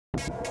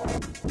Day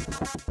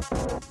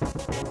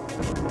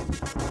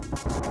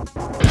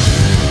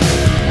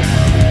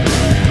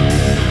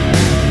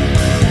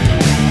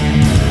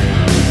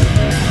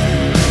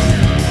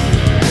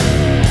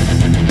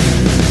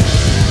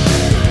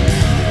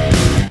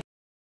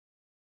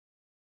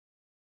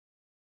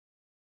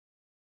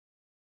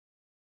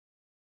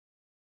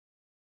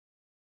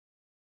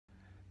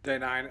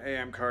 9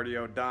 a.m.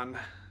 cardio done.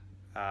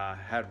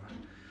 Had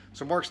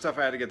some work stuff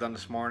I had to get done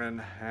this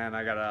morning, and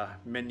I got a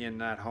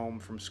minion at home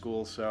from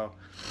school, so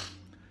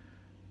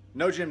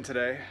no gym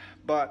today,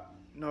 but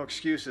no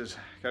excuses.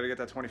 Got to get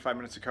that 25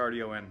 minutes of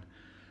cardio in.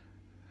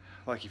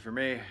 Lucky for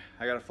me,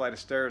 I got a flight of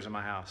stairs in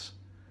my house.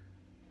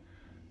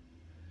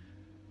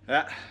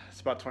 Yeah,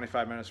 it's about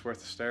 25 minutes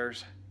worth of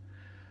stairs.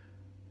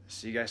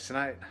 See you guys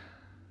tonight.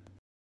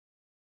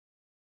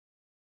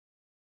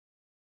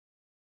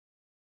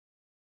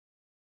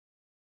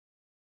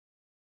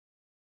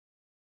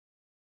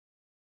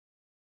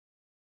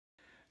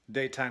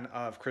 Day 10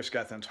 of Kris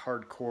Gethin's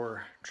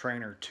Hardcore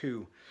Trainer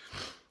 2.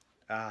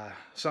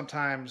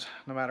 Sometimes,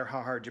 no matter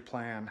how hard you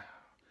plan,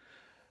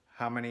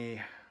 how many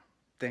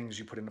things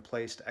you put into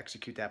place to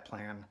execute that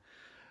plan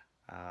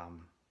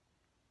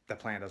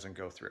doesn't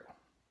go through.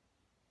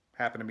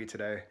 Happened to me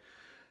today.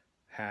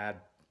 Had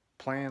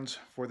plans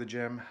for the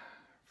gym,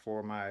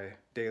 for my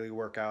daily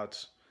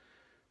workouts.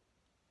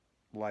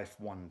 Life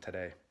won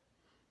today.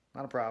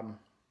 Not a problem.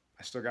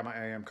 I still got my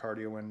AM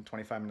cardio in,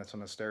 25 minutes on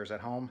the stairs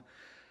at home.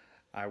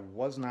 I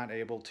was not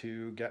able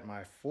to get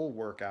my full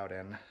workout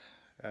in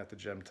at the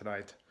gym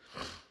tonight.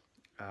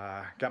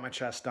 Got my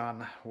chest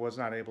done, was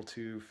not able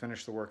to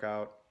finish the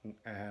workout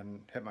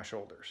and hit my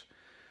shoulders.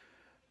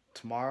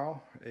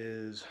 Tomorrow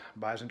is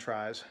buys and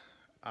tries.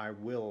 I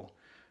will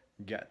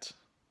get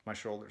my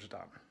shoulders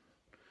done.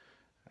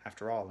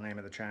 After all, the name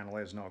of the channel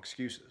is No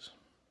Excuses.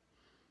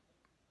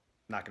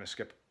 Not going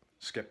to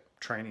skip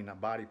training a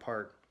body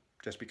part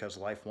just because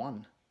life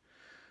won.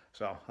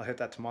 So I'll hit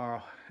that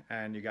tomorrow,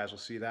 and you guys will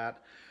see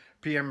that.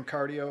 PM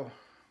cardio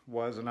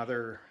was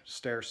another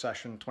stair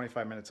session,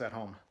 25 minutes at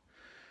home.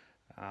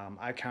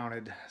 I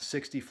counted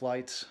 60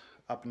 flights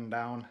up and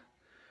down.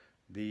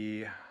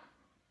 The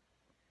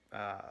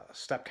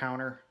step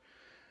counter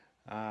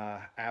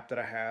app that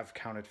I have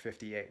counted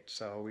 58,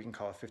 so we can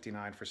call it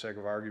 59 for sake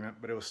of argument,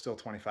 but it was still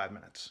 25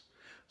 minutes.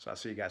 So I'll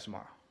see you guys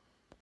tomorrow.